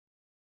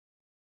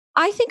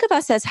I think of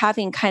us as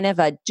having kind of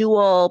a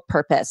dual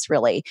purpose,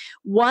 really.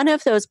 One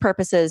of those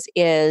purposes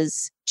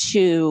is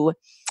to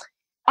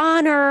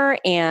honor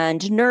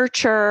and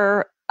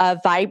nurture a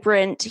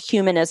vibrant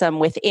humanism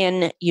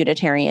within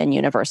Unitarian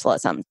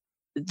Universalism.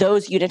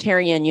 Those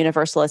Unitarian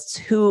Universalists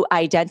who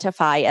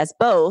identify as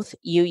both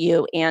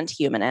UU and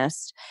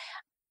humanist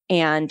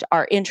and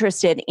are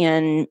interested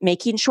in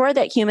making sure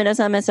that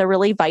humanism is a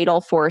really vital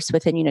force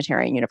within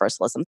Unitarian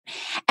Universalism.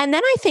 And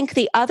then I think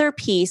the other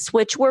piece,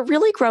 which we're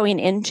really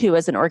growing into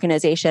as an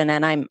organization,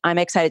 and I'm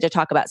excited to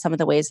talk about some of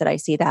the ways that I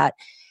see that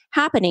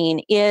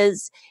happening,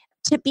 is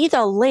to be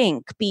the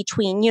link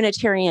between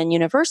Unitarian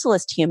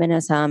Universalist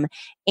humanism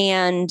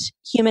and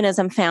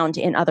humanism found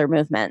in other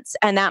movements.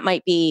 And that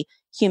might be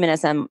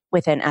humanism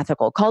within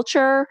ethical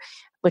culture,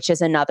 which is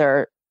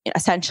another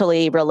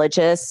essentially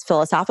religious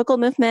philosophical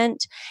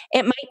movement.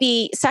 It might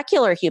be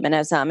secular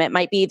humanism. It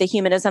might be the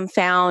humanism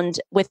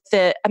found with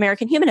the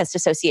American Humanist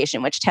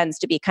Association, which tends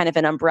to be kind of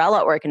an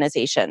umbrella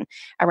organization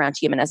around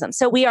humanism.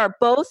 So we are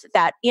both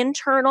that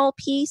internal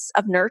piece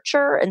of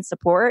nurture and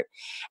support,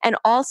 and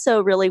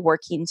also really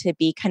working to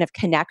be kind of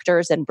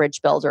connectors and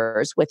bridge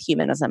builders with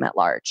humanism at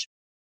large.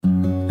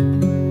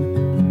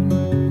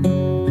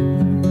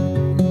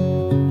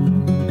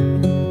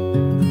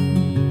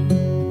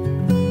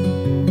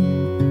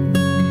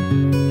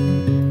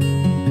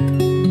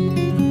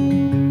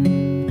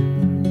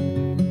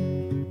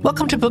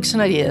 Welcome to Books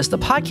and Ideas, the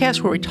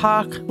podcast where we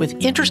talk with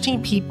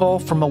interesting people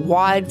from a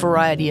wide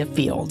variety of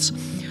fields.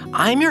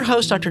 I'm your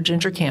host, Dr.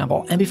 Ginger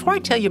Campbell, and before I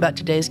tell you about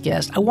today's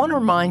guest, I want to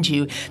remind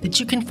you that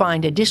you can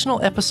find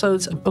additional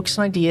episodes of Books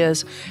and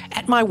Ideas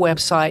at my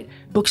website,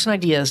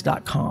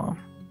 booksandideas.com.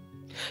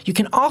 You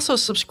can also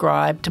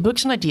subscribe to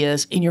Books and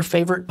Ideas in your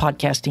favorite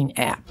podcasting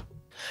app.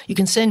 You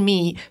can send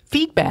me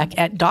feedback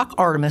at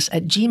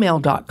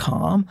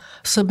docartemis@gmail.com,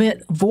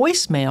 submit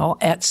voicemail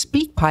at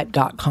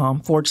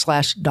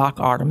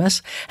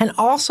speakpipe.com/docartemis, and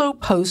also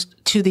post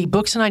to the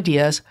Books and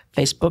Ideas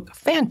Facebook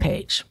fan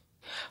page.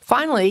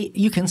 Finally,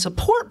 you can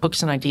support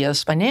Books and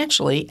Ideas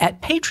financially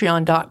at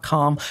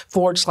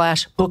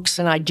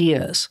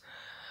patreon.com/booksandideas,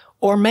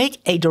 or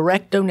make a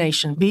direct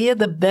donation via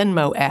the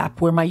Venmo app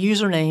where my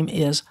username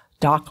is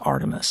Doc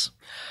Artemis.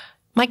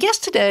 My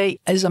guest today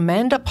is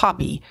Amanda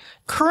Poppei,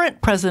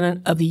 current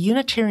president of the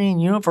Unitarian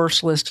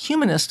Universalist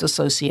Humanist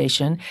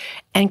Association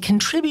and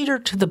contributor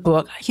to the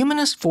book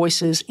Humanist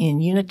Voices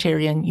in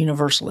Unitarian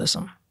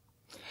Universalism.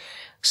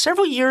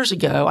 Several years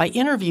ago, I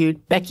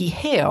interviewed Becky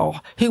Hale,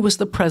 who was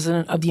the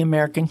president of the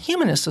American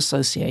Humanist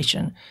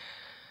Association.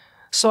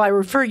 So I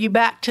refer you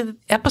back to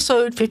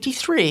episode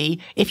 53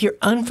 if you're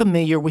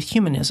unfamiliar with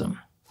humanism.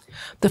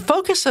 The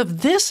focus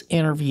of this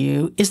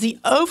interview is the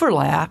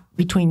overlap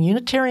between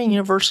Unitarian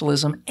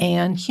Universalism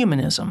and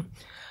humanism.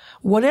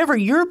 Whatever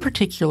your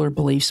particular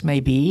beliefs may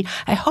be,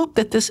 I hope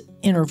that this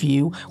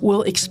interview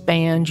will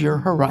expand your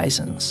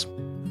horizons.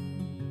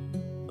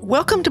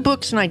 Welcome to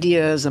Books and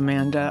Ideas,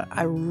 Amanda.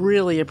 I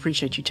really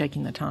appreciate you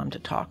taking the time to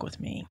talk with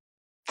me.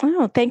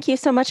 Oh, thank you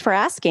so much for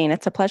asking.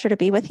 It's a pleasure to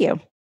be with you.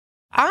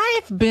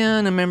 I've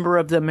been a member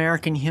of the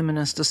American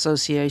Humanist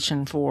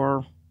Association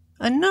for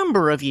a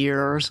number of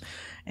years,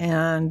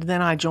 and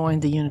then I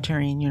joined the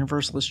Unitarian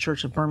Universalist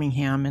Church of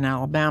Birmingham in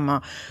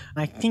Alabama,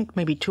 I think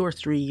maybe 2 or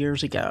 3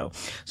 years ago.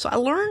 So I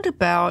learned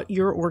about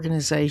your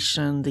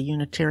organization, the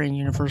Unitarian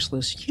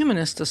Universalist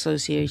Humanist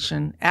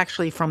Association,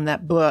 actually from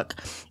that book,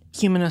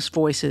 Humanist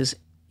Voices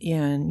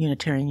in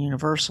Unitarian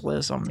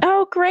Universalism.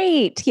 Oh,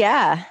 great.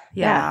 Yeah.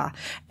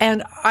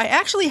 And I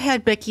actually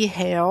had Becky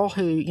Hale,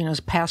 who, is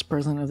past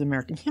president of the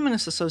American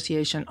Humanist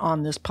Association,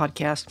 on this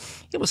podcast.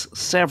 It was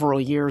several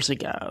years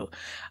ago.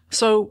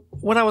 So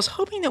what I was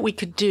hoping that we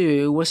could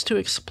do was to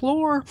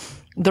explore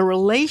the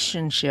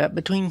relationship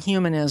between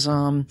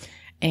humanism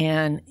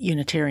and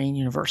Unitarian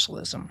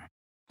Universalism.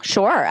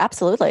 Sure,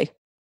 absolutely.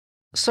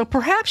 So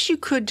perhaps you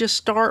could just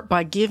start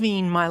by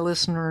giving my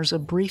listeners a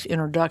brief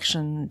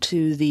introduction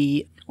to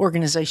the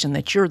organization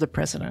that you're the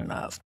president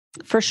of.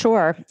 For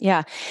sure.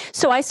 Yeah.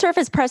 So I serve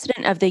as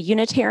president of the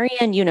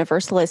Unitarian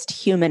Universalist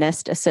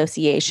Humanist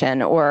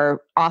Association,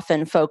 or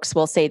often folks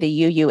will say the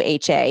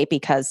UUHA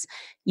because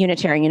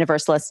Unitarian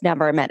Universalists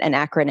never met an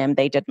acronym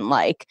they didn't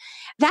like.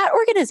 That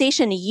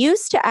organization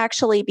used to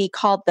actually be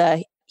called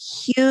the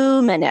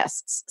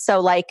Humanists. So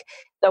like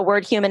the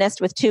word humanist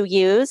with 2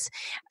 U's.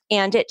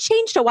 And it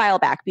changed a while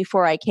back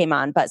before I came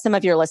on, but some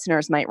of your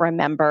listeners might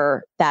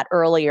remember that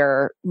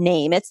earlier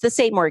name. It's the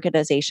same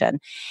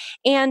organization.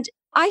 And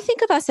I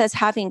think of us as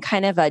having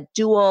kind of a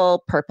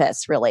dual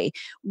purpose, really.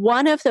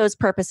 One of those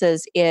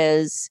purposes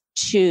is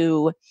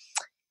to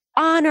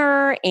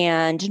honor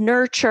and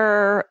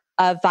nurture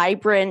a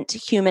vibrant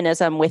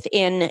humanism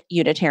within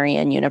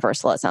Unitarian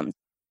Universalism.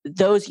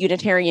 Those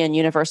Unitarian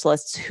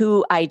Universalists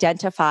who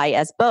identify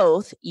as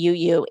both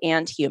UU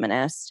and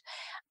humanist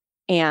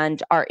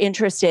and are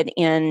interested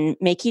in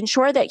making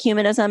sure that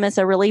humanism is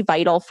a really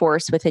vital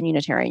force within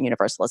Unitarian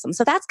Universalism.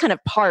 So that's kind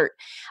of part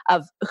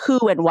of who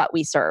and what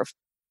we serve.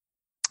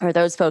 or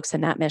those folks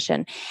in that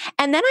mission.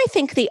 And then I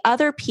think the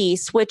other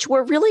piece, which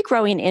we're really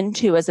growing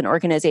into as an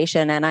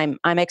organization, and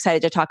I'm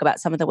excited to talk about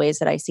some of the ways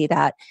that I see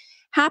that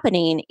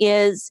happening,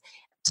 is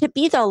to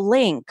be the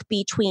link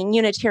between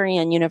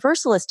Unitarian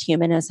Universalist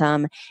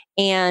humanism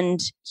and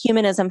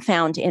humanism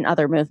found in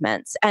other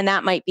movements. And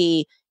that might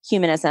be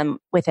humanism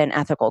within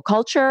ethical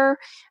culture,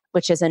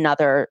 which is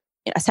another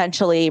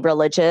essentially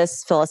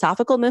religious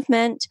philosophical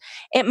movement.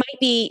 It might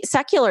be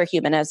secular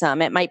humanism.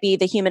 It might be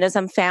the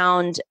humanism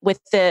found with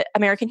the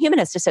American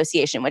Humanist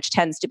Association, which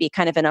tends to be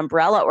kind of an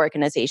umbrella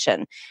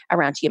organization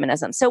around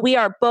humanism. So we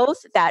are both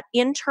that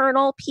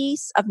internal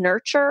piece of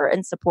nurture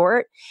and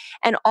support,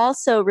 and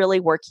also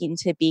really working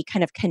to be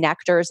kind of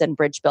connectors and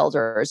bridge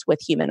builders with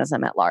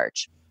humanism at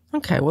large.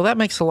 Okay, well, that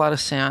makes a lot of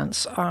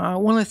sense.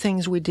 One of the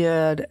things we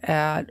did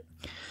at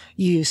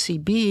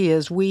UCB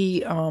is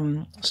we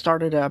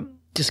started a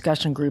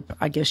discussion group,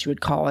 I guess you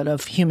would call it,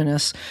 of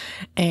humanists.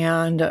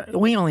 And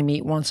we only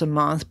meet once a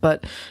month,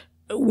 but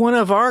one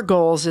of our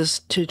goals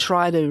is to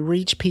try to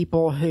reach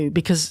people who,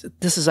 because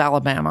this is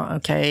Alabama,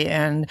 okay?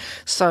 And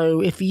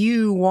so if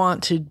you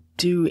want to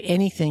do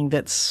anything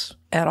that's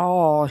at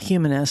all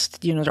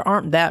humanist, there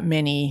aren't that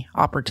many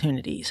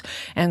opportunities.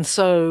 And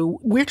so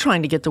we're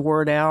trying to get the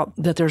word out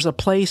that there's a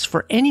place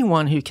for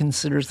anyone who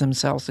considers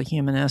themselves a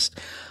humanist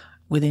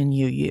within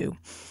UU.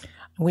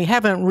 We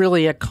haven't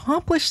really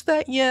accomplished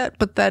that yet,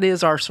 but that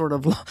is our sort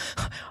of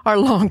our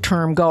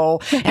long-term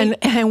goal. And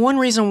one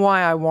reason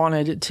why I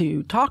wanted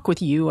to talk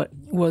with you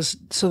was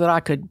so that I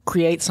could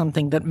create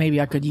something that maybe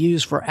I could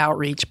use for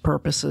outreach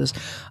purposes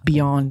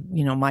beyond,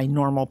 my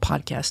normal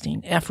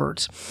podcasting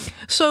efforts.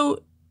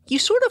 So you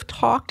sort of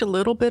talked a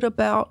little bit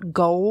about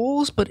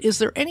goals, but is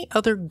there any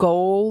other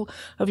goal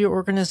of your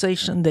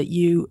organization that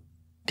you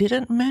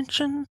didn't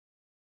mention?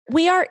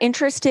 We are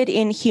interested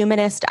in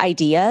humanist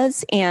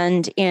ideas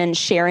and in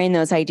sharing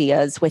those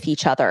ideas with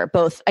each other,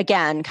 both,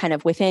 again, kind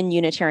of within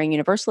Unitarian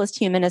Universalist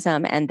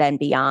humanism and then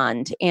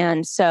beyond.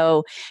 And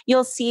so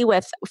you'll see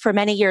for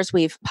many years,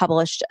 we've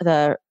published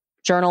the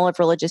Journal of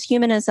Religious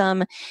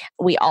Humanism.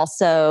 We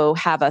also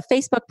have a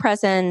Facebook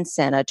presence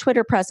and a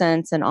Twitter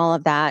presence and all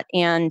of that.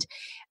 And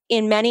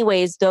in many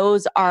ways,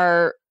 those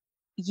are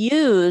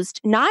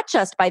used not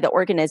just by the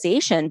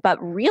organization, but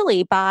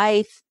really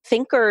by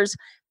thinkers,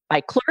 by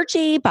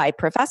clergy, by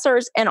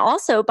professors, and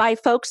also by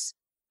folks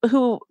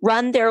who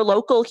run their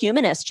local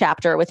humanist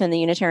chapter within the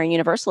Unitarian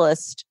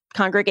Universalist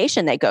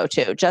congregation they go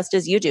to, just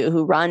as you do,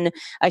 who run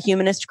a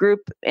humanist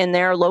group in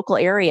their local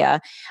area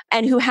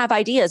and who have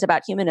ideas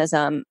about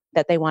humanism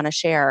that they want to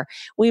share.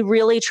 We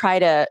really try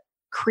to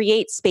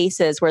create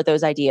spaces where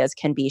those ideas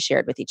can be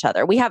shared with each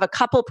other. We have a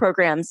couple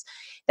programs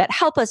that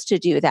help us to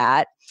do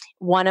that.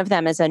 One of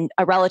them is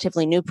a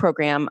relatively new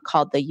program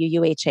called the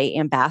UUHA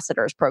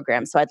Ambassadors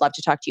Program. So I'd love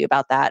to talk to you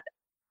about that.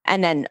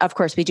 And then, of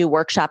course, we do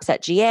workshops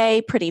at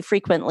GA pretty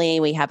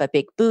frequently. We have a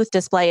big booth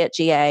display at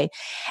GA.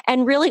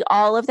 And really,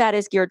 all of that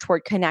is geared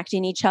toward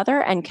connecting each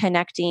other and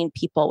connecting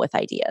people with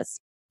ideas.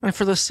 And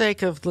for the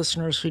sake of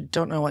listeners who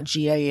don't know what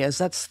GA is,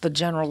 that's the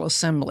General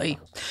Assembly,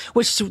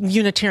 which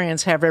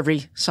Unitarians have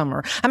every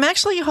summer. I'm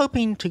actually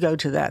hoping to go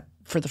to that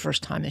for the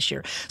first time this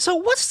year. So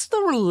what's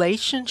the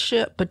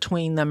relationship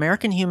between the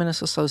American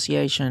Humanist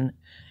Association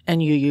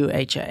and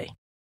UUHA?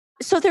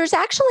 So there's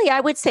actually, I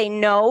would say,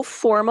 no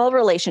formal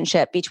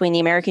relationship between the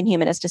American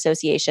Humanist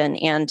Association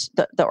and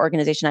the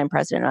organization I'm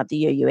president of,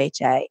 the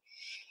UUHA.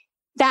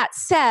 That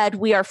said,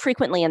 we are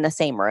frequently in the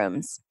same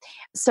rooms.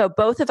 So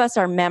both of us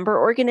are member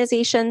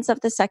organizations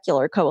of the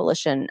Secular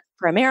Coalition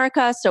for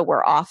America. So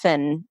we're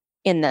often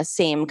in the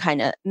same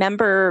kind of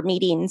member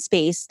meeting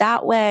space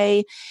that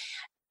way.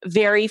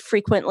 Very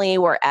frequently,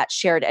 we're at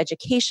shared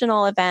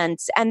educational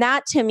events. And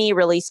that, to me,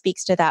 really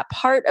speaks to that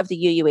part of the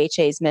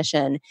UUHA's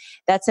mission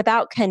that's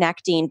about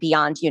connecting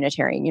beyond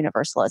Unitarian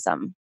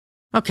Universalism.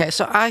 Okay,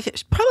 so I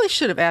probably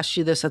should have asked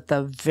you this at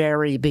the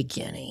very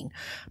beginning,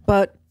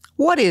 but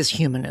what is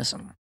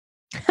humanism?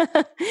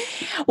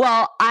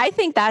 Well, I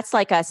think that's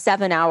like a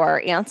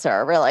 7-hour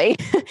answer, really.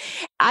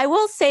 I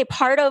will say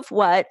part of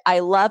what I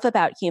love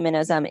about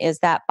humanism is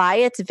that by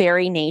its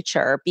very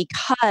nature,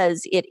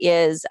 because it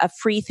is a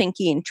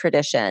free-thinking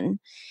tradition,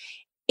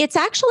 it's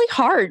actually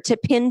hard to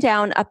pin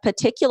down a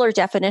particular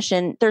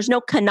definition. There's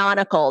no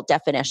canonical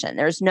definition.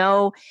 There's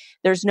no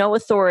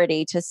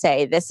authority to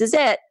say, this is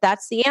it,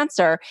 that's the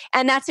answer.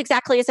 And that's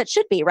exactly as it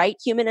should be, right?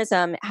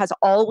 Humanism has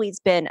always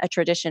been a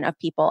tradition of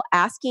people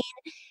asking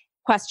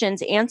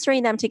questions,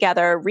 answering them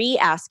together,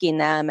 re-asking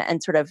them,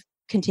 and sort of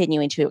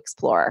continuing to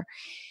explore.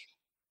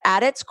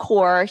 At its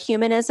core,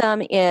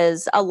 humanism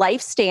is a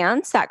life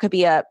stance that could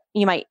be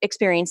you might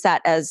experience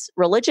that as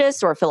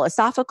religious or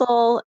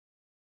philosophical.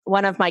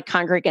 One of my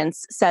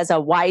congregants says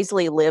a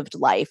wisely lived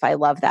life. I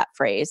love that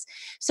phrase.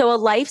 So a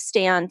life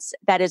stance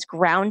that is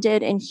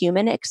grounded in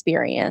human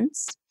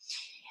experience,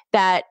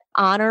 that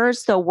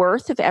honors the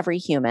worth of every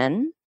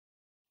human,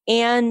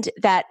 and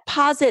that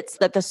posits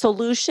that the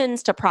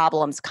solutions to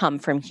problems come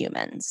from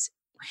humans.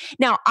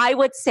 Now, I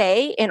would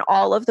say in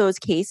all of those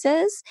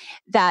cases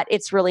that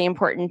it's really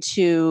important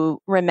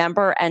to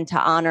remember and to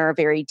honor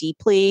very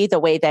deeply the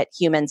way that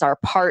humans are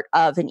part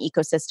of an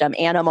ecosystem,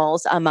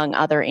 animals, among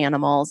other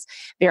animals,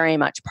 very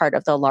much part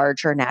of the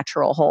larger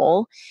natural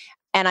whole.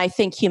 And I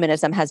think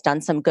humanism has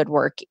done some good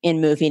work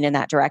in moving in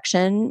that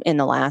direction in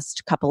the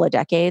last couple of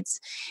decades.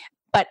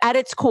 But at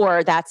its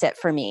core, that's it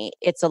for me.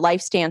 It's a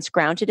life stance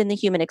grounded in the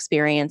human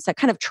experience that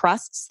kind of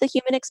trusts the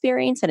human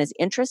experience and is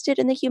interested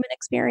in the human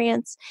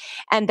experience,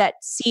 and that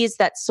sees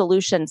that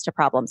solutions to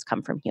problems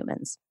come from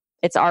humans.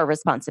 It's our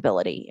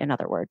responsibility, in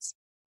other words.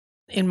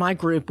 In my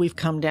group, we've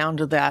come down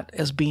to that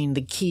as being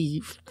the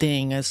key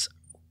thing, as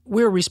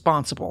we're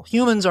responsible.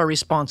 Humans are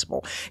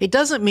responsible. It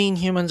doesn't mean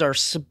humans are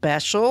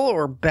special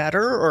or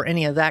better or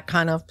any of that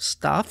kind of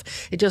stuff.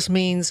 It just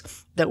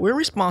means that we're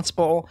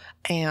responsible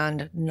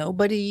and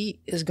nobody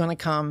is going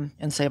to come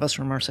and save us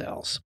from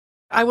ourselves.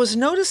 I was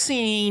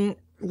noticing,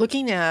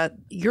 looking at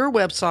your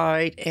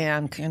website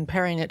and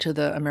comparing it to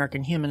the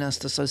American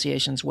Humanist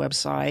Association's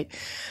website,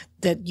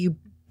 that you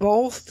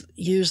both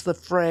use the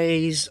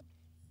phrase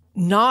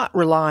not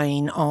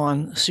relying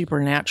on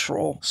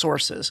supernatural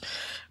sources.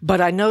 But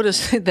I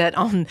noticed that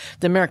on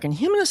the American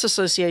Humanist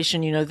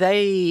Association,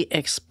 they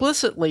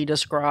explicitly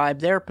describe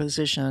their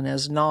position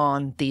as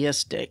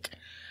non-theistic.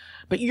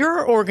 But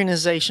your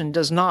organization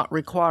does not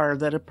require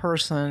that a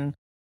person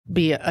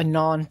be a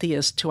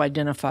non-theist to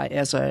identify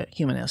as a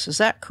humanist. Is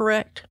that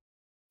correct?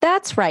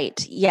 That's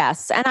right.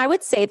 Yes. And I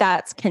would say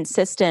that's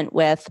consistent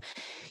with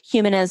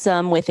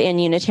humanism within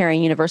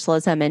Unitarian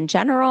Universalism in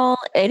general.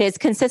 It is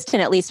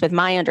consistent, at least with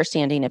my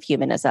understanding of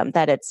humanism,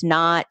 that it's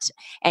not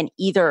an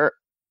either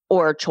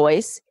or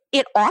choice.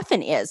 It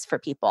often is for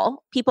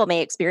people. People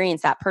may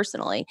experience that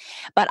personally,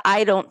 but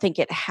I don't think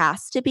it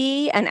has to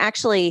be. And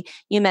actually,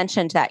 you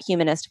mentioned that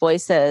Humanist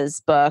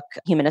Voices book,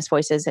 Humanist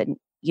Voices and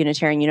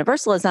Unitarian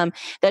Universalism.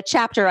 The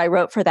chapter I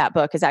wrote for that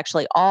book is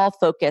actually all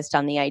focused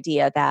on the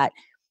idea that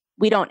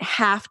we don't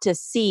have to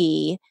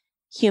see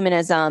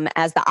humanism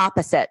as the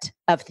opposite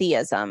of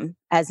theism,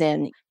 as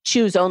in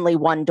choose only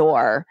one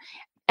door.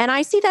 And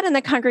I see that in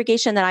the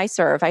congregation that I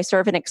serve. I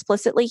serve an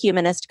explicitly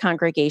humanist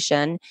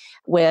congregation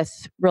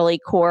with really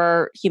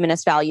core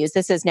humanist values.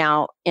 This is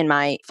now in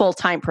my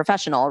full-time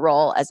professional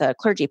role as a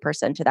clergy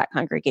person to that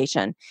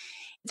congregation.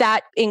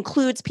 That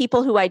includes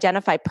people who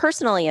identify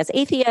personally as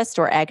atheist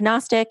or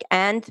agnostic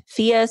and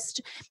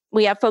theist.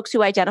 We have folks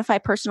who identify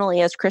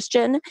personally as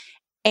Christian,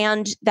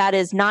 and that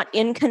is not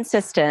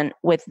inconsistent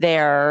with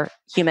their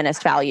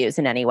humanist values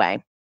in any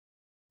way.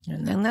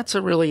 And that's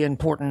a really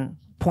important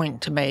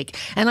point to make.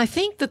 And I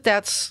think that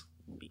that's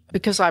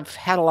because I've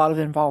had a lot of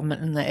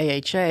involvement in the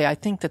AHA. I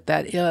think that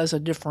that is a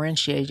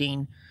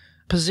differentiating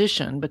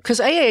position, because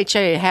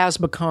AHA has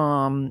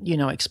become,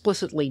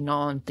 explicitly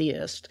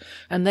non-theist,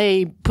 and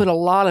they put a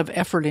lot of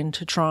effort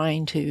into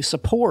trying to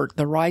support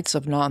the rights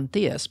of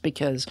non-theists,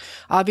 because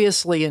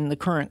obviously in the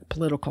current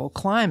political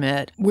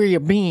climate, we're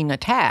being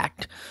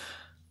attacked.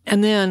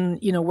 And then,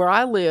 where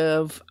I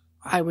live,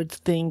 I would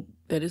think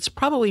that it's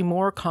probably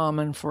more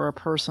common for a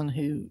person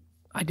who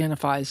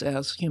identifies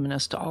as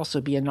humanist to also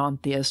be a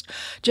non-theist,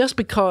 just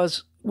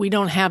because we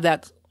don't have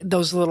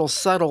those little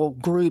subtle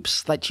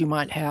groups that you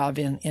might have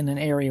in an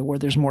area where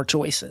there's more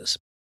choices.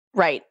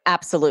 Right.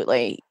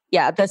 Absolutely.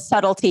 Yeah. The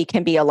subtlety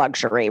can be a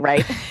luxury,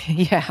 right?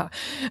 Yeah.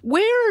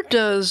 Where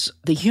does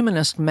the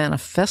Humanist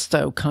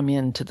Manifesto come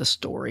into the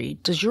story?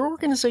 Does your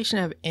organization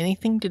have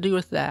anything to do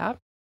with that?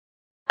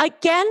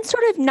 Again,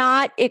 sort of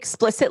not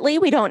explicitly.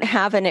 We don't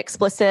have an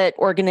explicit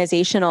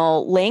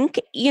organizational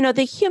link.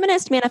 The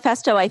Humanist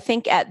Manifesto, I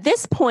think at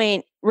this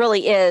point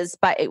really is,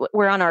 but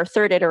we're on our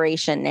third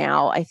iteration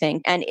now, I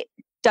think, and it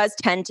does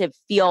tend to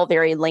feel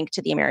very linked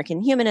to the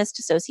American Humanist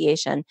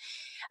Association.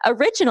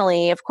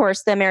 Originally, of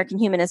course, the American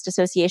Humanist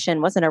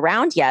Association wasn't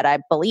around yet, I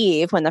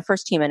believe, when the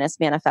first Humanist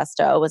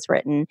Manifesto was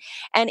written.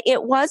 And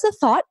it was a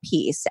thought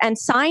piece and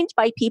signed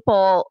by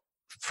people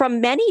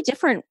from many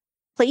different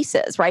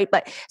places, right?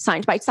 But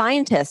signed by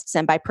scientists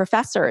and by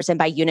professors and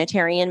by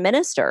Unitarian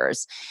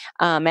ministers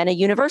and a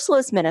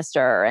Universalist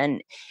minister.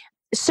 And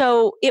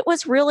so it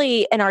was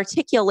really an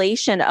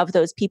articulation of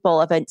those people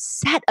of a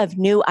set of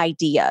new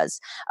ideas,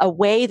 a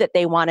way that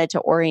they wanted to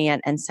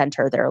orient and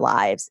center their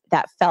lives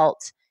that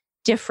felt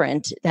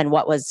different than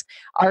what was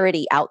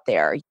already out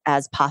there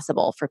as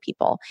possible for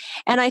people.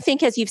 And I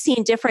think as you've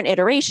seen different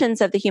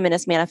iterations of the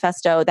Humanist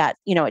Manifesto, that,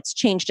 it's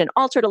changed and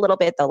altered a little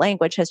bit, the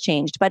language has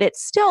changed, but it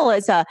still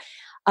is a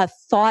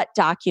thought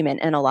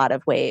document in a lot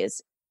of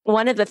ways.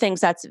 One of the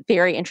things that's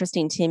very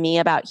interesting to me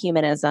about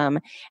humanism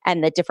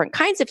and the different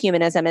kinds of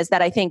humanism is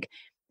that I think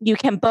you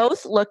can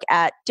both look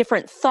at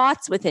different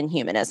thoughts within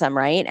humanism,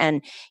 right?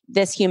 And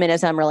this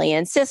humanism really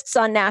insists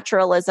on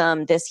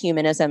naturalism. This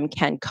humanism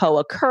can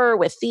co-occur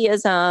with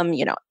theism,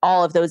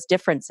 all of those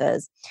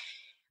differences.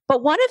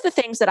 But one of the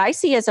things that I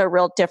see as a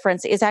real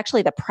difference is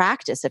actually the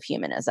practice of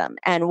humanism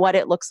and what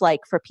it looks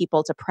like for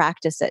people to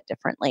practice it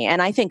differently.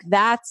 And I think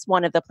that's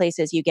one of the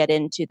places you get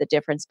into the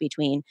difference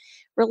between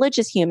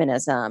religious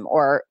humanism,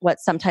 or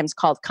what's sometimes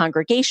called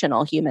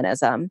congregational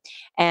humanism,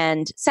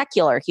 and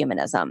secular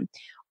humanism.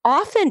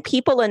 Often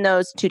people in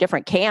those two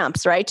different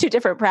camps, right, two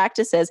different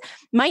practices,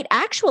 might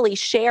actually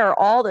share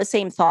all the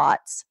same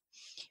thoughts,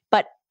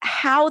 but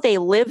how they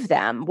live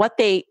them, what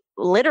they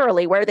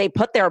literally, where they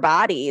put their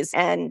bodies,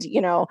 and,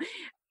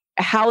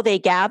 how they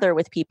gather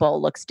with people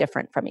looks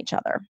different from each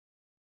other.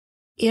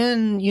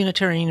 In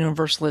Unitarian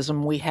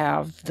Universalism, we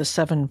have the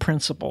 7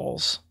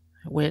 principles,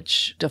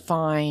 which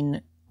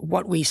define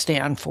what we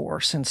stand for,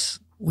 since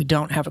we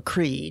don't have a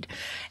creed.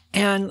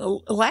 And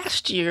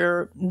last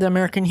year, the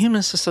American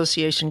Humanist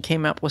Association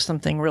came up with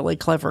something really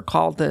clever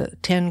called the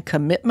 10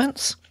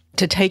 Commitments,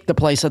 to take the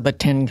place of the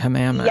 10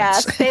 Commandments.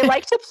 Yes, they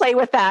like to play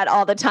with that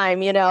all the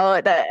time.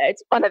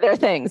 It's one of their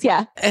things.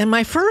 Yeah. And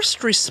my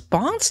first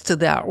response to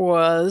that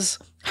was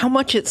how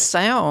much it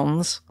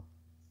sounds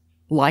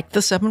like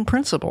the 7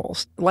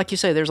 principles. Like you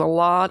say, there's a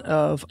lot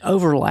of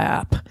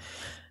overlap.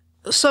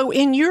 So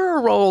in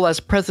your role as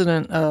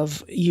president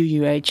of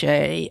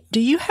UUHA, do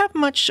you have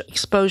much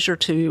exposure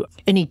to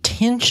any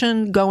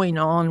tension going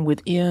on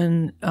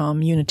within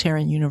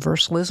Unitarian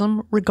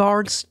Universalism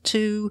regards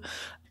to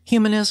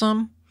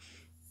humanism?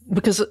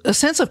 Because a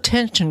sense of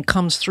tension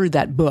comes through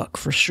that book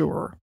for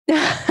sure.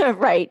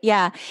 Right.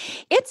 Yeah.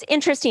 It's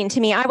interesting to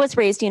me. I was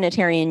raised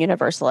Unitarian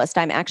Universalist.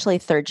 I'm actually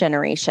 3rd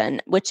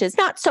generation, which is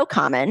not so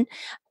common.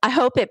 I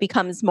hope it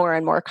becomes more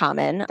and more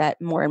common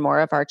that more and more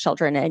of our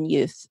children and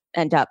youth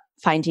end up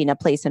finding a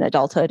place in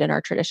adulthood in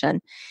our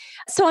tradition.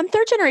 So I'm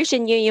 3rd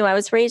generation UU. I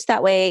was raised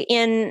that way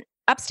in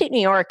upstate New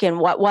York in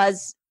what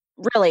was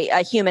really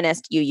a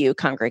humanist UU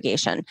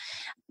congregation.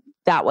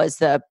 That was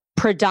the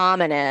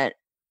predominant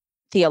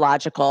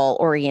theological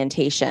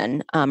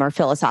orientation or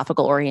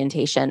philosophical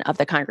orientation of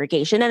the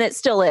congregation. And it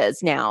still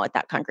is now at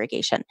that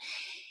congregation.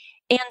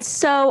 And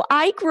so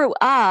I grew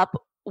up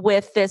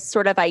with this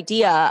sort of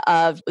idea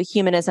of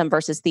humanism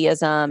versus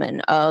theism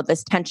and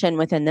this tension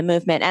within the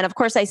movement. And of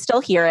course, I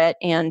still hear it.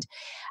 And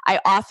I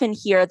often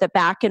hear the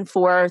back and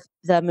forth,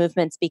 the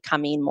movement's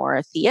becoming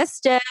more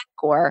theistic,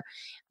 or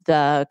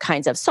the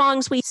kinds of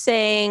songs we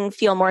sing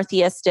feel more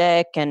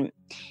theistic. And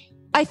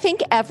I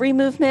think every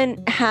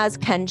movement has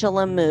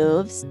pendulum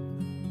moves.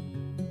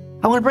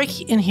 I want to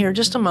break in here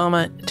just a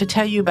moment to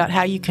tell you about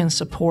how you can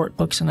support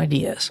Books and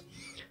Ideas.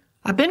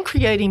 I've been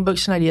creating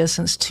Books and Ideas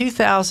since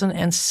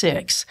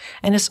 2006,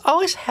 and it's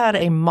always had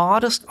a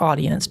modest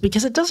audience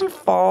because it doesn't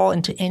fall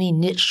into any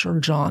niche or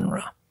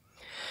genre.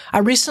 I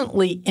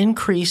recently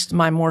increased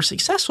my more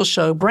successful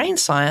show, Brain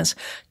Science,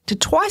 to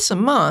twice a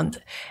month,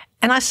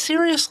 and I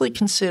seriously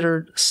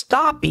considered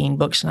stopping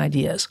Books and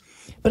Ideas.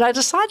 But I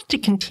decided to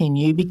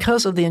continue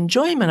because of the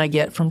enjoyment I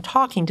get from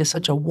talking to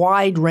such a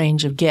wide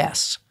range of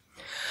guests.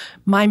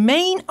 My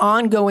main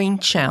ongoing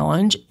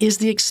challenge is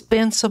the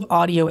expense of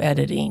audio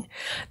editing.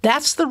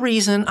 That's the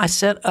reason I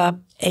set up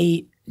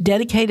a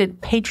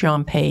dedicated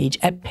Patreon page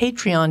at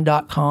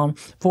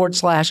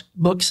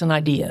patreon.com/Books and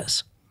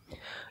Ideas.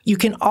 You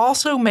can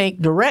also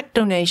make direct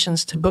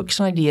donations to Books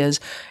and Ideas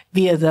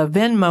via the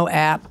Venmo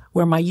app,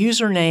 where my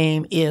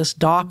username is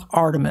Doc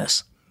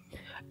Artemis.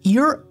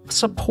 Your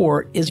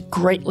support is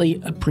greatly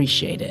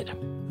appreciated.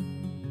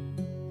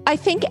 I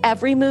think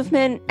every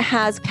movement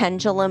has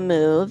pendulum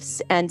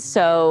moves. And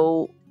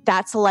so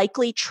that's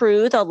likely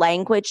true. The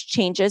language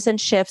changes and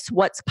shifts.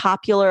 What's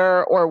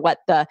popular or what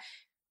the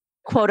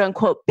quote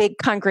unquote big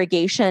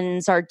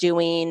congregations are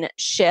doing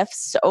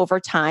shifts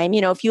over time.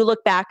 If you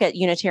look back at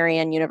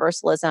Unitarian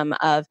Universalism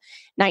of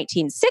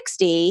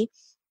 1960,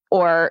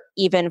 or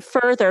even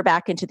further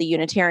back into the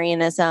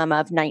Unitarianism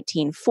of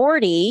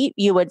 1940,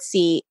 you would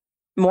see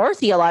more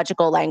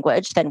theological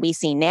language than we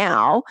see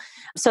now.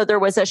 So there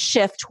was a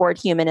shift toward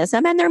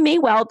humanism, and there may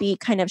well be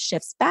kind of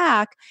shifts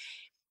back.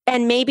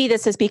 And maybe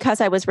this is because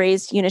I was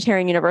raised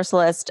Unitarian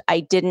Universalist. I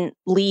didn't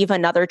leave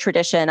another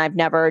tradition. I've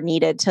never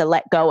needed to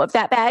let go of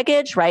that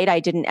baggage, right? I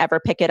didn't ever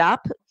pick it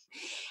up.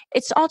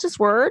 It's all just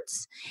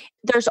words.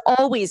 There's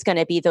always going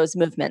to be those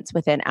movements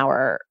within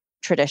our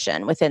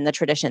tradition, within the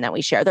tradition that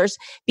we share.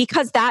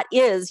 Because that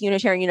is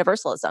Unitarian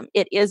Universalism.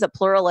 It is a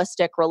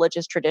pluralistic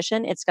religious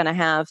tradition. It's going to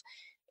have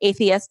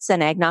atheists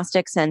and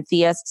agnostics and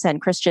theists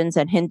and Christians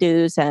and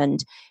Hindus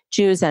and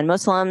Jews and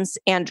Muslims.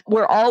 And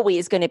we're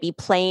always going to be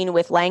playing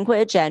with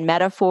language and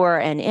metaphor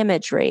and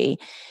imagery.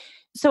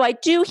 So I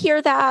do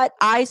hear that.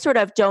 I sort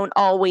of don't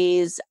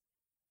always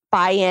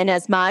buy in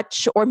as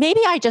much, or maybe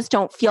I just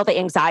don't feel the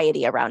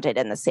anxiety around it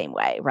in the same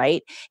way,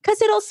 right?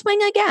 Because it'll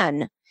swing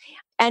again.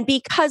 And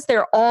because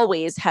there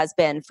always has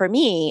been, for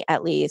me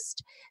at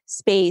least,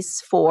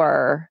 space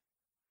for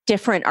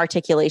different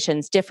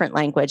articulations, different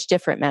language,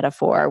 different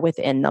metaphor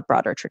within the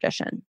broader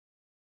tradition.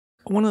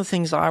 One of the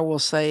things I will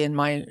say in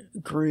my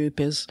group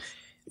is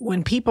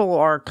when people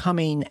are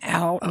coming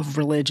out of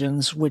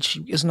religions, which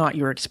is not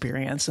your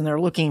experience, and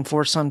they're looking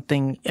for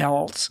something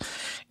else,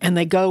 and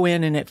they go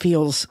in and it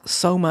feels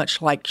so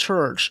much like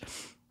church,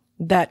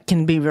 that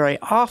can be very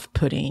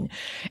off-putting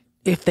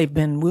if they've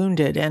been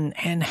wounded.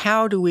 And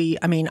how do we,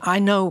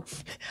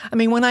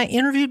 when I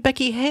interviewed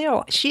Becky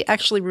Hale, she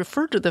actually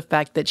referred to the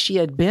fact that she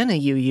had been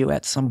a UU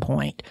at some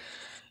point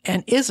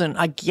and isn't,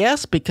 I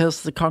guess,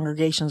 because the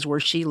congregations where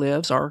she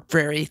lives are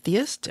very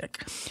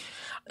theistic.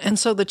 And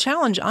so the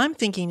challenge I'm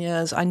thinking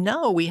is, I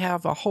know we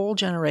have a whole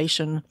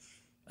generation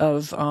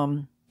of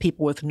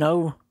people with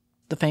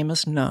the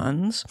famous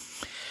nuns,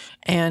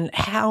 and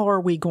how are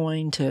we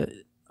going to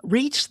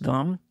reach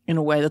them in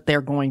a way that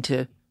they're going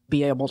to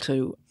be able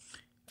to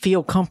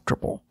feel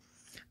comfortable?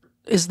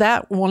 Is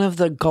that one of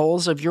the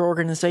goals of your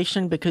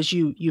organization? Because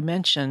you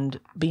mentioned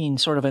being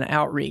sort of an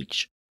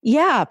outreach.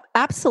 Yeah,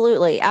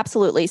 absolutely.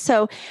 Absolutely.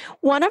 So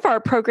one of our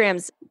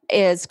programs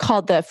is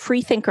called the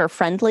Freethinker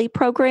Friendly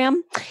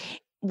Program.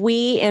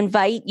 We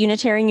invite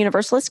Unitarian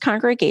Universalist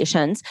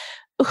congregations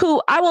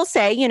who, I will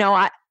say,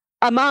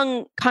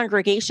 among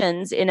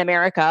congregations in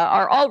America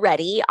are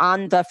already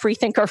on the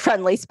freethinker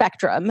friendly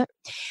spectrum,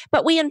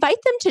 but we invite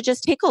them to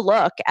just take a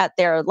look at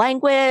their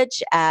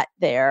language, at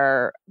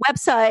their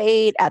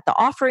website, at the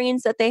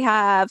offerings that they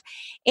have,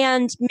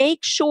 and make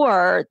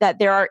sure that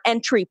there are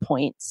entry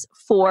points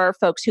for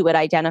folks who would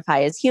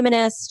identify as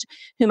humanist,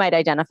 who might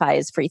identify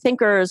as free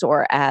thinkers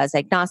or as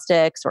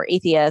agnostics or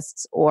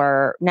atheists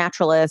or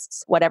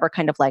naturalists, whatever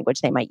kind of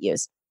language they might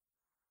use.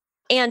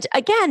 And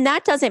again,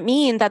 that doesn't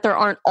mean that there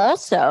aren't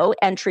also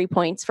entry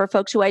points for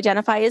folks who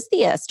identify as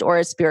theist or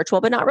as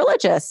spiritual but not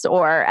religious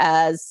or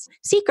as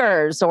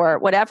seekers or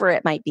whatever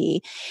it might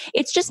be.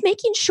 It's just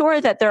making sure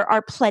that there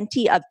are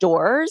plenty of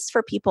doors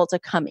for people to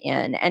come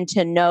in and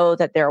to know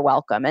that they're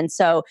welcome. And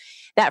so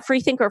that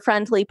Freethinker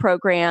Friendly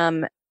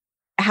program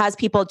has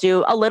people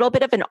do a little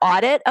bit of an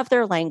audit of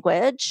their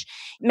language.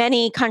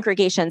 Many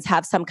congregations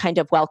have some kind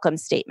of welcome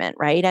statement,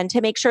 right? And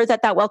to make sure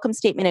that that welcome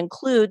statement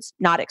includes,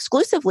 not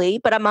exclusively,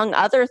 but among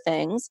other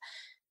things,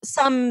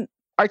 some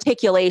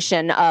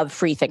articulation of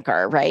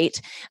freethinker,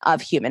 right?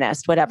 Of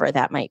humanist, whatever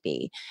that might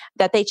be,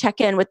 that they check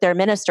in with their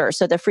minister.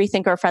 So the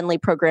Freethinker Friendly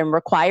program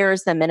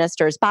requires the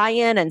minister's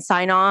buy-in and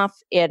sign off.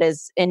 It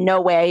is in no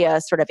way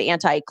a sort of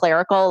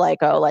anti-clerical, like,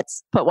 oh,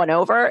 let's put one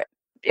over.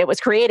 It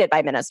was created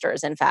by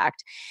ministers, in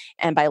fact,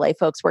 and by lay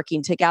folks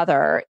working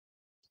together.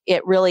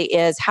 It really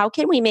is, how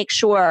can we make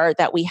sure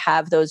that we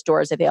have those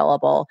doors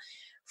available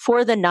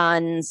for the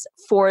nuns,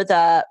 for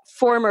the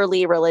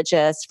formerly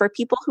religious, for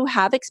people who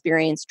have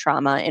experienced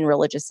trauma in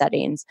religious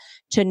settings,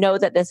 to know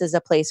that this is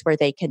a place where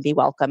they can be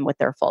welcome with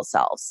their full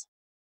selves?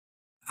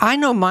 I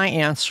know my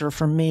answer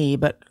for me,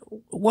 but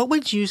what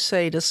would you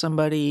say to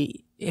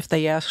somebody if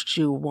they asked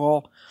you,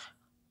 well,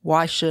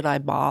 why should I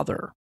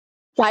bother?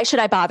 Why should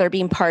I bother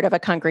being part of a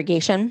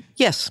congregation?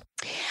 Yes.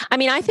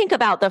 I think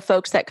about the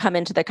folks that come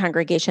into the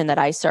congregation that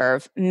I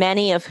serve,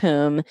 many of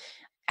whom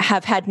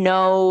have had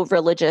no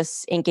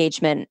religious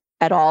engagement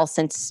at all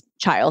since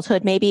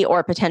childhood, maybe,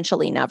 or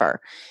potentially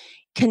never.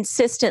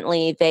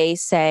 Consistently, they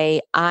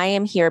say, I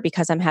am here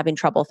because I'm having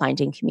trouble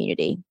finding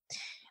community.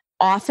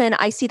 Often,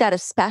 I see that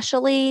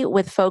especially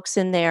with folks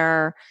in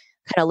their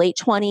kind of late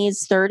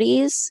 20s,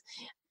 30s,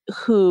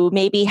 who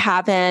maybe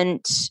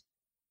haven't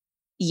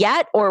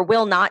yet or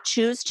will not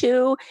choose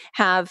to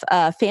have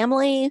a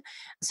family.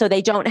 So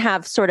they don't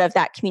have sort of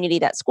that community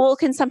that school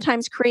can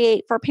sometimes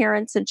create for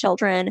parents and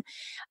children,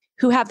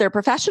 who have their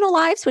professional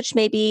lives, which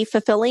may be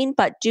fulfilling,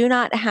 but do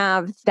not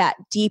have that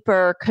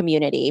deeper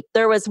community.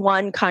 There was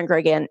one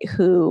congregant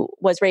who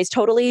was raised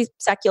totally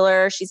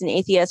secular. She's an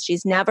atheist.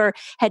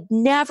 Had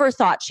never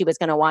thought she was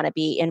going to want to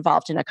be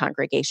involved in a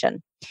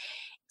congregation.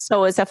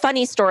 So it's a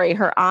funny story.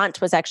 Her aunt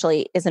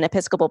is an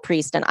Episcopal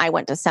priest, and I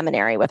went to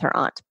seminary with her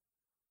aunt.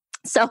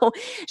 So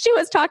she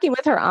was talking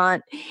with her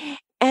aunt,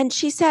 and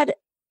she said,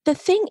 the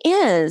thing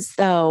is,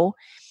 though,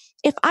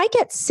 if I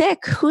get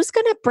sick, who's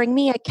going to bring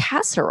me a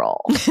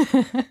casserole?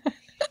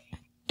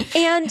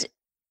 And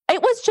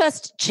it was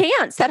just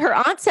chance that her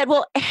aunt said,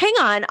 well, hang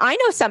on, I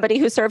know somebody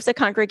who serves a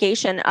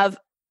congregation of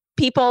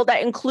people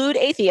that include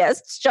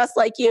atheists just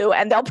like you,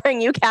 and they'll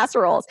bring you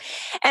casseroles.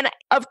 And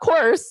of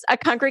course, a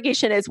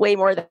congregation is way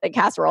more than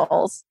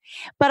casseroles.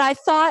 But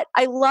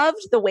I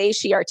loved the way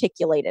she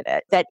articulated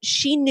it, that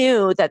she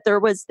knew that there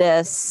was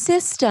this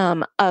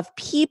system of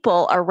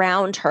people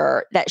around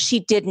her that she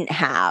didn't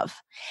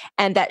have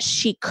and that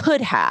she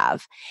could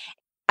have.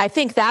 I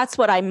think that's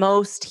what I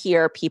most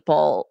hear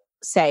people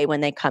say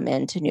when they come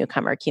into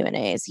newcomer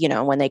Q&As,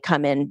 when they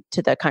come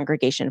into the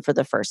congregation for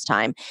the first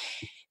time.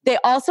 They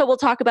also will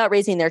talk about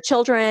raising their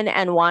children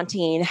and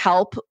wanting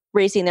help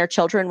raising their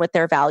children with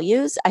their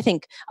values. I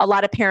think a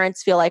lot of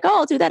parents feel like, oh,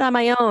 I'll do that on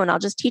my own. I'll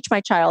just teach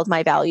my child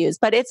my values.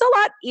 But it's a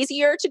lot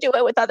easier to do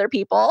it with other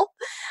people,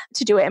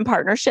 to do it in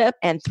partnership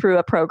and through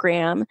a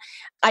program.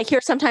 I hear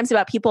sometimes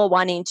about people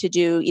wanting to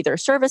do either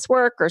service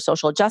work or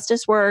social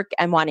justice work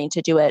and wanting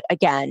to do it,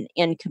 again,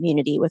 in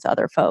community with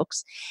other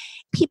folks.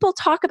 People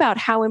talk about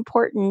how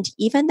important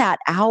even that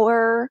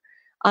hour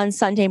on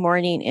Sunday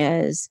morning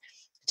is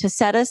to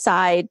set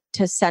aside,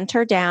 to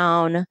center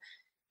down,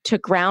 to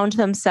ground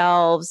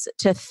themselves,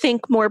 to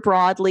think more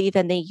broadly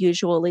than they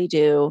usually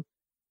do,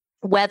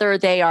 whether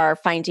they are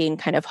finding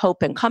kind of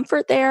hope and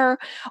comfort there,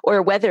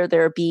 or whether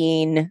they're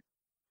being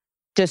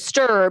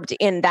disturbed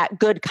in that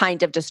good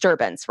kind of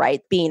disturbance,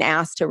 right? Being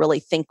asked to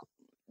really think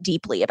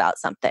deeply about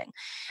something,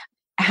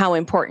 how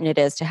important it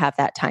is to have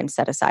that time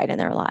set aside in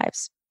their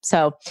lives.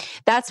 So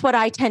that's what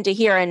I tend to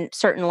hear. And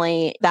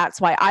certainly that's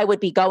why I would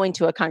be going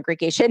to a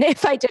congregation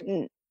if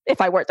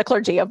I weren't the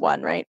clergy of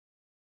one, right?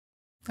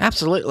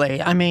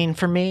 Absolutely. I mean,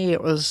 for me,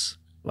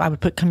 I would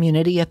put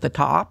community at the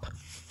top.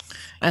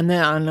 And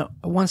then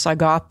once I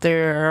got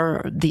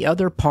there, the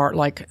other part,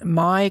 like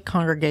my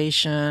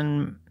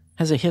congregation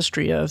has a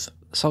history of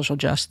social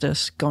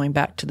justice going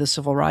back to the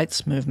civil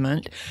rights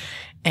movement.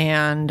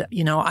 And,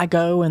 I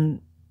go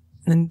and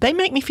they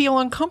make me feel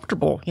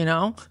uncomfortable,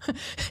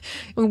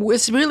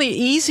 It's really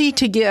easy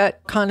to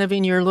get kind of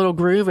in your little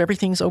groove,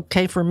 everything's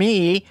okay for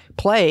me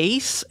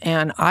place.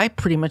 And I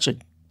pretty much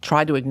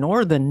try to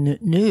ignore the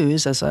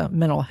news as a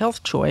mental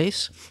health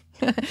choice.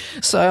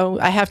 So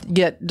I have to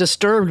get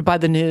disturbed by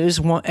the news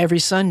every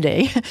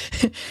Sunday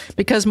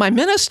because my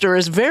minister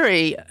is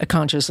very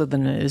conscious of the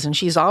news, and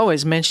she's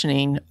always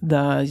mentioning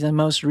the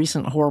most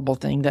recent horrible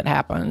thing that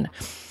happened,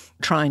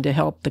 trying to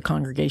help the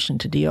congregation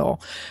to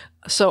deal.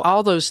 So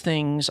all those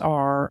things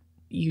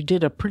you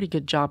did a pretty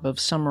good job of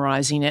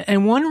summarizing it.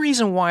 And one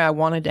reason why I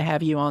wanted to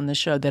have you on the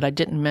show that I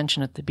didn't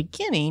mention at the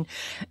beginning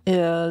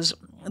is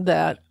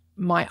that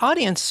my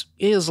audience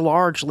is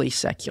largely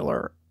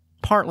secular,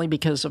 partly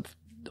because of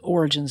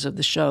origins of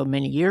the show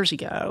many years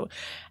ago.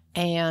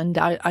 And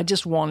I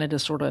just wanted to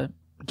sort of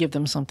give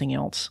them something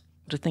else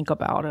to think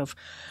about if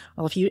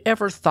you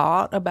ever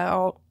thought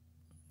about,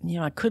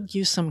 I could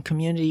use some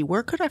community,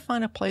 where could I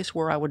find a place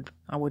where I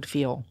would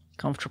feel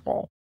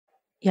comfortable?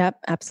 Yep,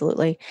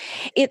 absolutely.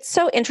 It's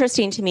so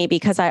interesting to me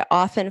because I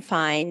often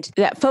find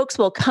that folks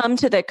will come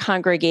to the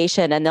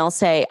congregation and they'll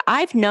say,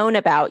 I've known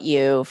about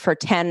you for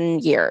 10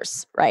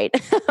 years, right?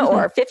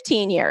 Or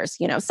 15 years.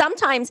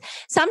 Sometimes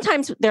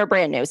they're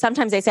brand new.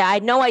 Sometimes they say, I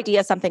had no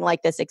idea something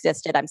like this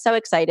existed. I'm so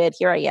excited.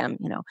 Here I am,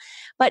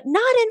 But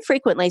not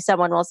infrequently,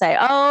 someone will say,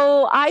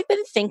 oh, I've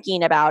been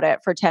thinking about it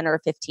for 10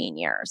 or 15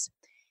 years.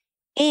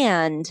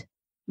 And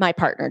my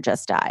partner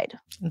just died.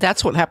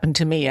 That's what happened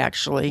to me,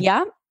 actually.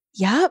 Yeah.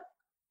 Yep.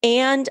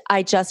 And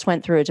I just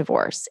went through a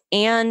divorce,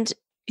 and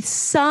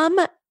some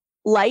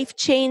life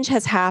change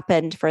has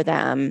happened for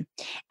them.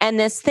 And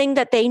this thing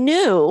that they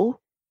knew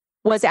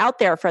was out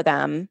there for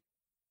them,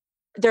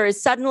 there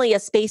is suddenly a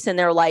space in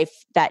their life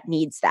that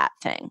needs that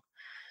thing.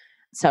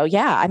 So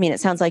yeah, it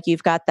sounds like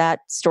you've got that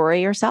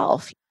story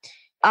yourself.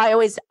 I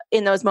always,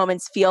 in those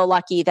moments, feel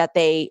lucky that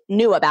they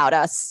knew about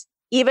us,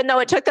 even though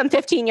it took them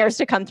 15 years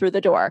to come through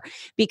the door,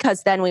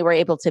 because then we were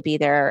able to be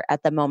there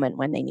at the moment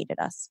when they needed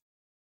us.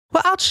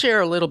 Well, I'll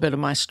share a little bit of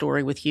my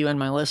story with you and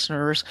my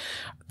listeners.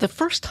 The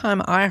first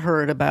time I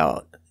heard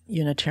about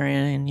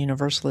Unitarian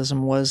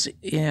Universalism was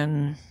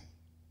in,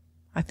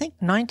 I think,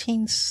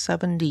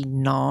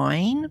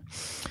 1979,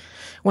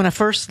 when I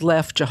first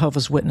left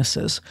Jehovah's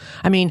Witnesses.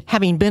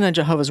 Having been a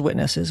Jehovah's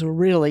Witness is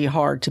really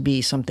hard to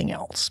be something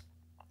else.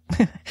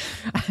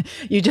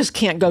 You just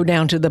can't go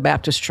down to the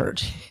Baptist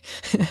church.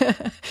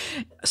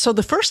 So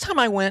the first time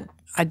I went,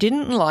 I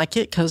didn't like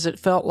it because it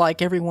felt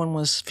like everyone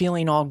was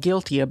feeling all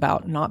guilty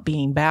about not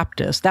being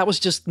Baptist. That was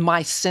just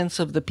my sense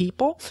of the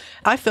people.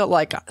 I felt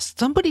like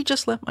somebody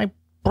just let my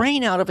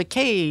brain out of a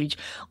cage.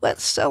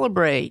 Let's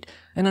celebrate.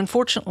 And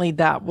unfortunately,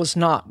 that was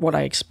not what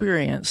I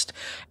experienced.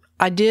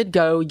 I did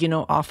go,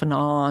 off and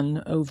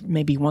on,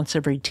 maybe once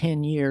every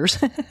 10 years.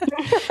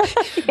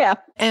 Yeah.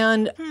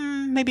 And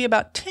maybe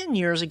about 10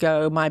 years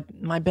ago,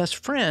 my best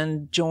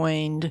friend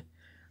joined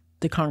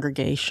the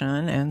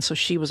congregation. And so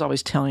she was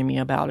always telling me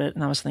about it.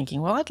 And I was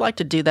thinking, well, I'd like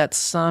to do that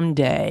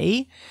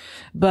someday.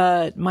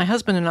 But my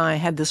husband and I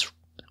had this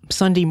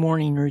Sunday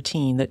morning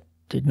routine that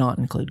did not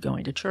include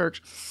going to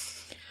church.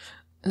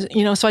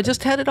 So I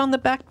just had it on the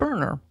back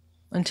burner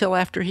until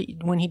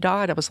when he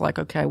died. I was like,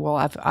 okay, well,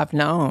 I've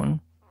known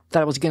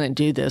that I was going to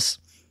do this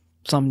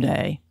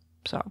someday.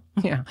 So,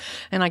 yeah.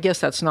 And I guess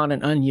that's not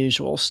an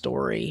unusual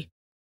story.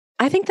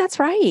 I think that's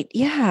right.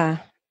 Yeah.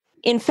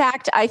 In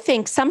fact, I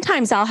think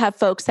sometimes I'll have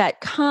folks that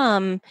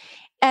come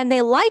and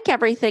they like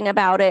everything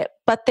about it,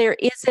 but there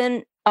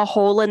isn't a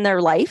hole in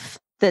their life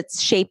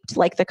that's shaped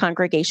like the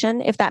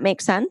congregation, if that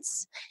makes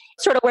sense.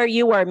 Sort of where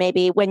you were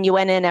maybe when you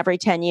went in every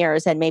 10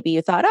 years and maybe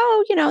you thought,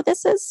 oh,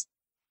 this is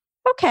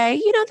okay.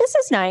 This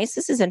is nice.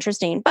 This is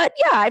interesting. But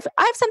yeah, I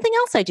have something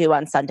else I do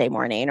on Sunday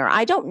morning, or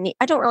I don't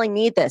really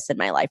need this in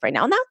my life right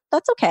now. And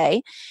that's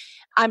okay.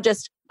 I'm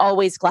just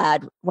always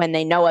glad when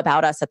they know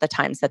about us at the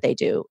times that they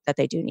do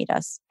need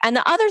us. And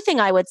the other thing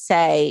I would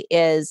say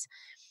is,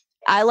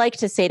 I like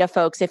to say to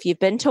folks, if you've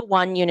been to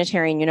one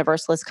Unitarian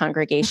Universalist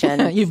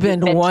congregation, you've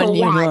been to one.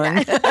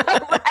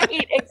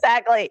 Right,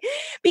 exactly.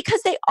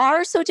 Because they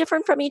are so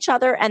different from each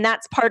other. And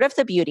that's part of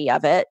the beauty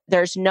of it.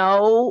 There's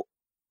no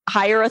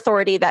higher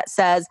authority that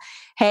says,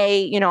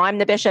 hey, I'm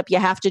the bishop, you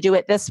have to do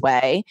it this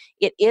way.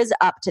 It is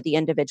up to the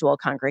individual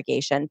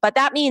congregation. But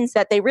that means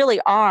that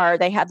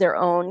they have their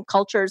own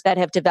cultures that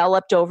have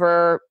developed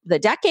over the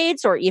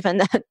decades, or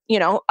even,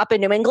 up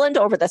in New England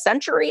over the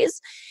centuries.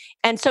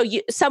 And so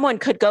someone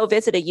could go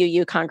visit a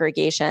UU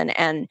congregation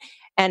and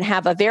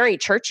have a very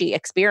churchy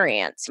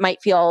experience,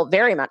 might feel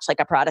very much like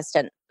a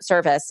Protestant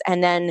service.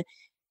 And then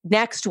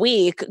next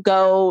week,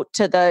 go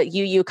to the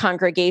UU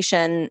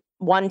congregation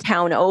one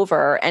town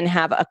over and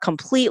have a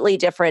completely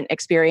different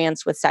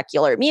experience with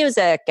secular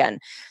music and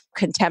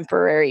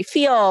contemporary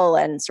feel,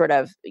 and sort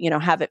of,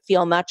 have it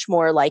feel much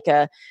more like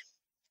a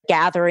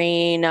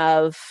gathering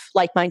of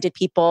like-minded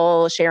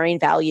people sharing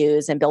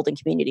values and building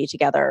community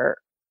together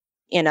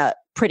in a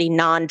pretty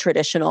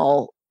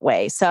non-traditional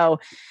way. So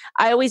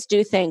I always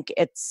do think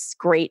it's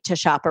great to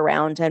shop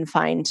around and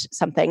find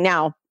something.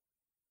 Now,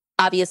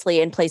 obviously,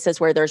 in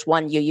places where there's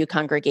one UU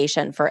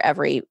congregation for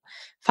every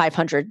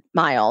 500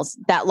 miles,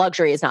 that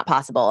luxury is not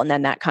possible. And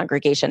then that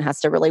congregation has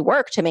to really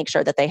work to make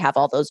sure that they have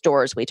all those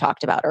doors we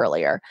talked about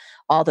earlier,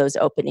 all those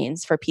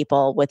openings for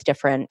people with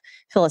different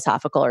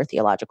philosophical or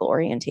theological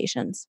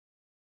orientations.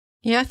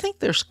 Yeah, I think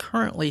there's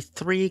currently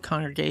 3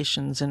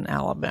 congregations in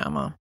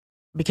Alabama,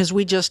 because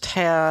we just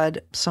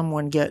had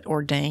someone get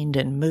ordained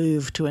and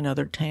move to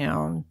another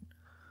town.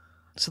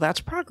 So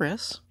that's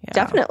progress. Yeah.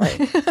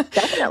 Definitely.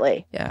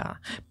 Definitely. Yeah.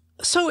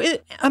 So,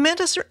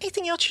 Amanda, is there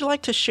anything else you'd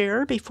like to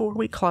share before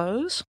we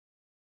close?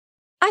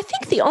 I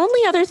think the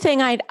only other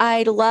thing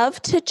I'd love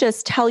to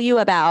just tell you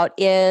about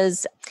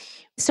is,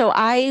 so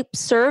I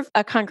serve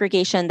a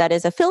congregation that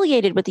is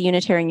affiliated with the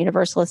Unitarian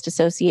Universalist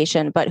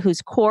Association, but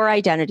whose core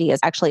identity is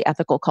actually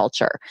ethical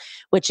culture,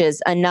 which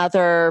is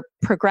another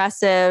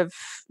progressive,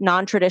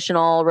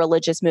 non-traditional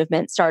religious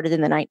movement started in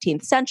the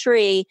 19th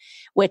century,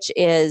 which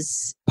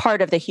is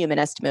part of the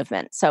humanist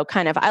movement. So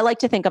I like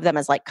to think of them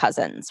as like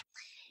cousins.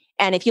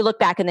 And if you look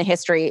back in the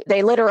history,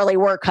 they literally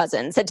were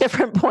cousins at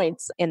different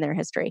points in their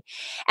history.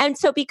 And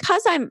so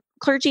because I'm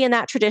clergy in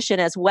that tradition,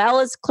 as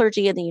well as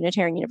clergy in the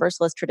Unitarian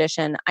Universalist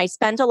tradition, I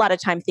spend a lot of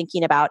time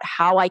thinking about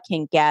how I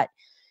can get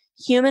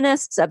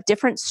humanists of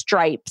different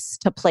stripes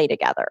to play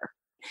together,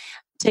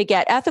 to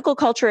get ethical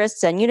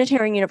culturists and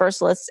Unitarian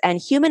Universalists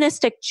and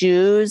humanistic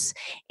Jews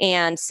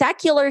and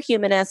secular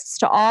humanists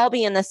to all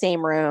be in the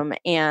same room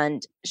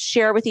and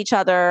share with each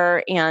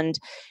other and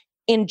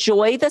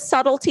enjoy the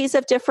subtleties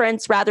of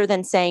difference, rather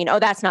than saying, oh,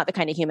 that's not the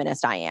kind of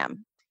humanist I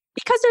am.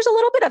 Because there's a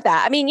little bit of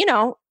that. I mean,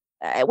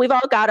 we've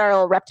all got our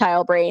little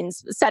reptile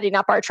brains setting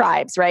up our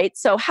tribes, right?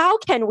 So how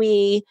can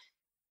we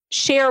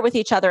share with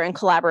each other and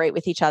collaborate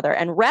with each other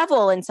and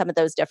revel in some of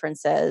those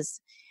differences?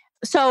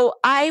 So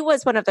I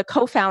was one of the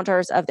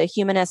co-founders of the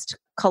Humanist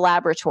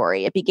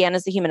Collaboratory. It began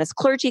as the Humanist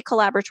Clergy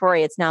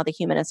Collaboratory. It's now the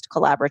Humanist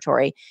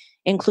Collaboratory,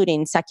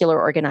 including secular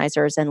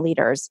organizers and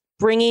leaders,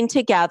 bringing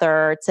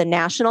together, it's a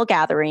national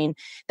gathering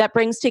that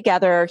brings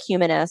together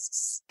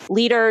humanists,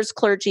 leaders,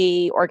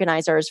 clergy,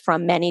 organizers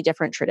from many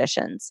different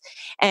traditions.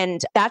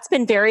 And that's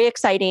been very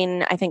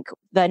exciting. I think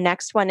the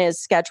next one is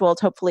scheduled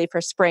hopefully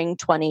for spring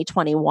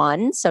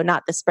 2021. So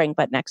not this spring,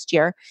 but next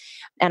year.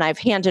 And I've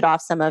handed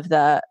off some of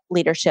the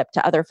leadership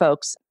to other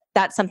folks.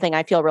 That's something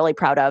I feel really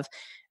proud of,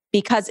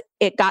 because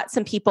it got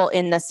some people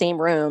in the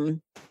same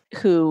room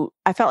who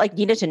I felt like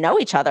needed to know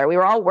each other. We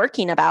were all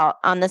working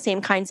on the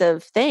same kinds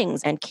of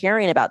things and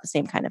caring about the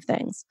same kind of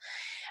things.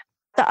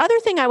 The other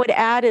thing I would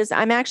add is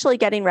I'm actually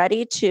getting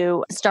ready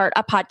to start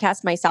a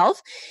podcast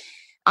myself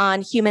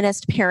on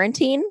humanist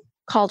parenting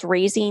called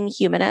Raising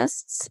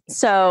Humanists.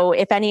 So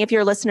if any of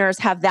your listeners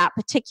have that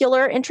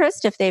particular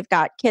interest, if they've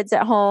got kids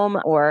at home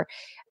or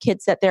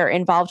kids that they're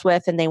involved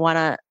with and they want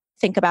to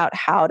think about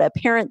how to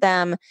parent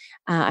them,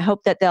 I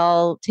hope that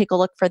they'll take a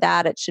look for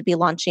that. It should be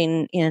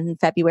launching in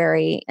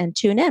February, and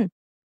tune in.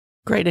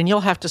 Great. And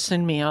you'll have to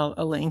send me a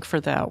link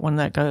for that when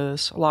that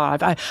goes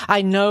live.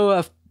 I know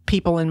of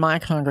people in my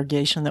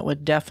congregation that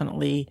would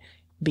definitely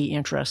be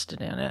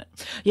interested in it.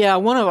 Yeah,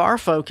 one of our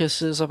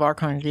focuses of our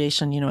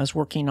congregation, is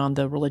working on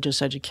the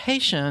religious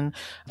education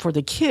for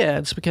the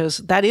kids, because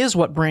that is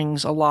what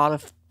brings a lot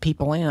of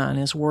people in,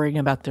 is worrying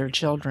about their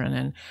children.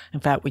 And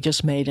in fact, we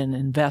just made an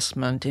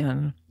investment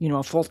in,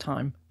 a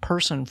full-time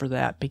person for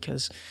that,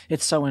 because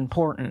it's so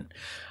important.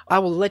 I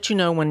will let you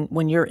know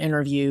when your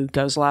interview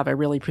goes live. I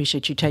really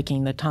appreciate you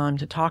taking the time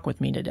to talk with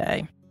me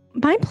today.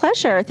 My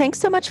pleasure. Thanks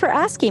so much for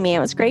asking me.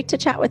 It was great to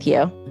chat with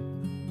you.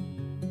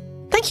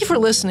 Thank you for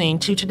listening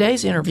to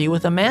today's interview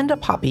with Amanda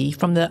Poppei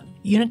from the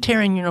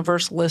Unitarian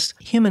Universalist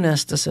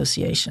Humanist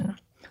Association.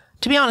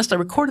 To be honest, I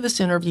recorded this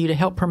interview to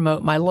help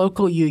promote my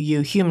local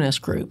UU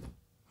Humanist group.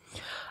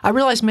 I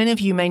realize many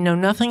of you may know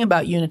nothing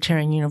about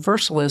Unitarian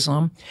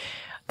Universalism,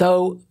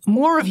 though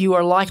more of you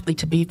are likely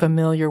to be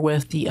familiar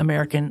with the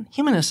American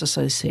Humanist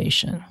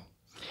Association.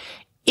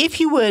 If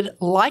you would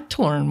like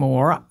to learn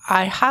more,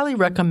 I highly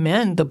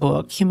recommend the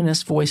book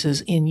Humanist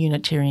Voices in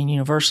Unitarian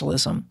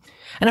Universalism.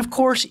 And of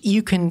course,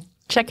 you can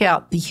check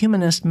out the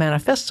Humanist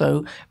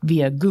Manifesto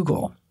via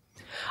Google.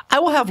 I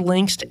will have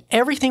links to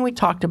everything we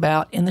talked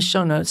about in the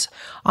show notes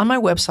on my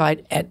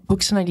website at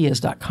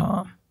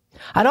booksandideas.com.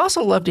 I'd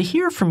also love to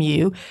hear from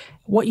you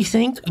what you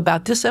think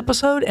about this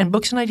episode and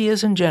books and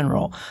ideas in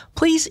general.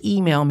 Please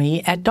email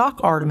me at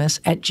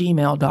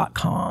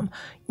docartemis@gmail.com.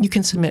 You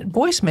can submit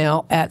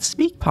voicemail at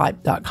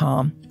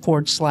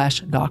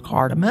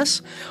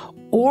speakpipe.com/docartemis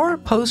or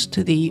post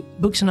to the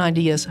Books and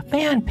Ideas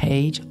fan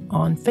page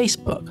on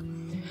Facebook.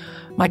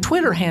 My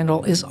Twitter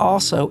handle is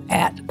also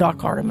at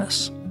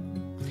docartemis.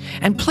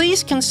 And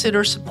please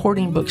consider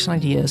supporting Books and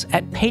Ideas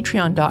at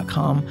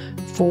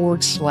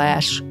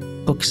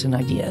patreon.com/Books and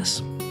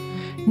Ideas.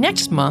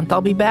 Next month,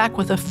 I'll be back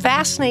with a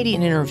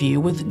fascinating interview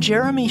with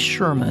Jeremy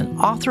Sherman,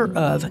 author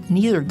of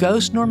Neither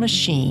Ghost Nor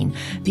Machine,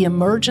 The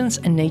Emergence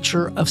and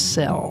Nature of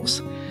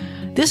Cells.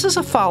 This is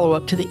a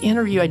follow-up to the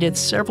interview I did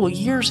several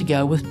years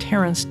ago with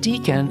Terence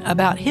Deacon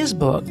about his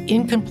book,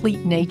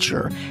 Incomplete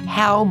Nature,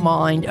 How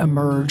Mind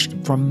Emerged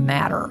from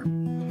Matter.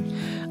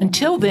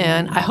 Until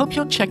then, I hope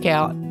you'll check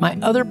out my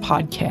other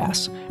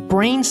podcasts,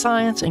 Brain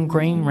Science and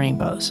Grain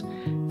Rainbows.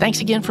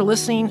 Thanks again for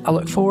listening. I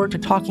look forward to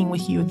talking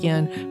with you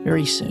again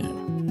very soon.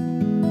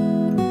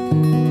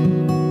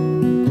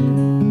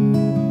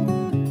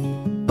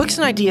 Books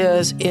and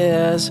Ideas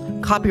is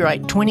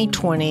copyright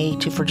 2020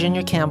 to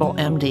Virginia Campbell,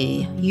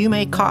 MD. You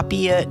may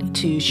copy it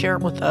to share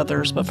it with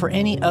others, but for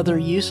any other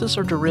uses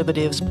or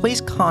derivatives, please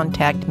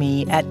contact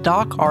me at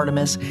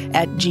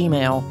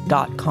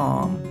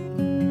docartemis@gmail.com.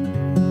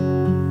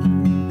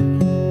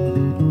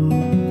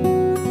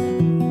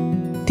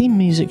 Theme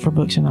music for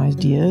Books and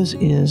Ideas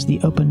is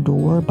The Open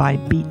Door by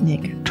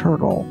Beatnik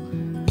Turtle.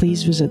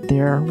 Please visit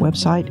their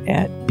website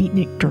at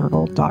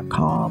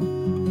beatnikturtle.com.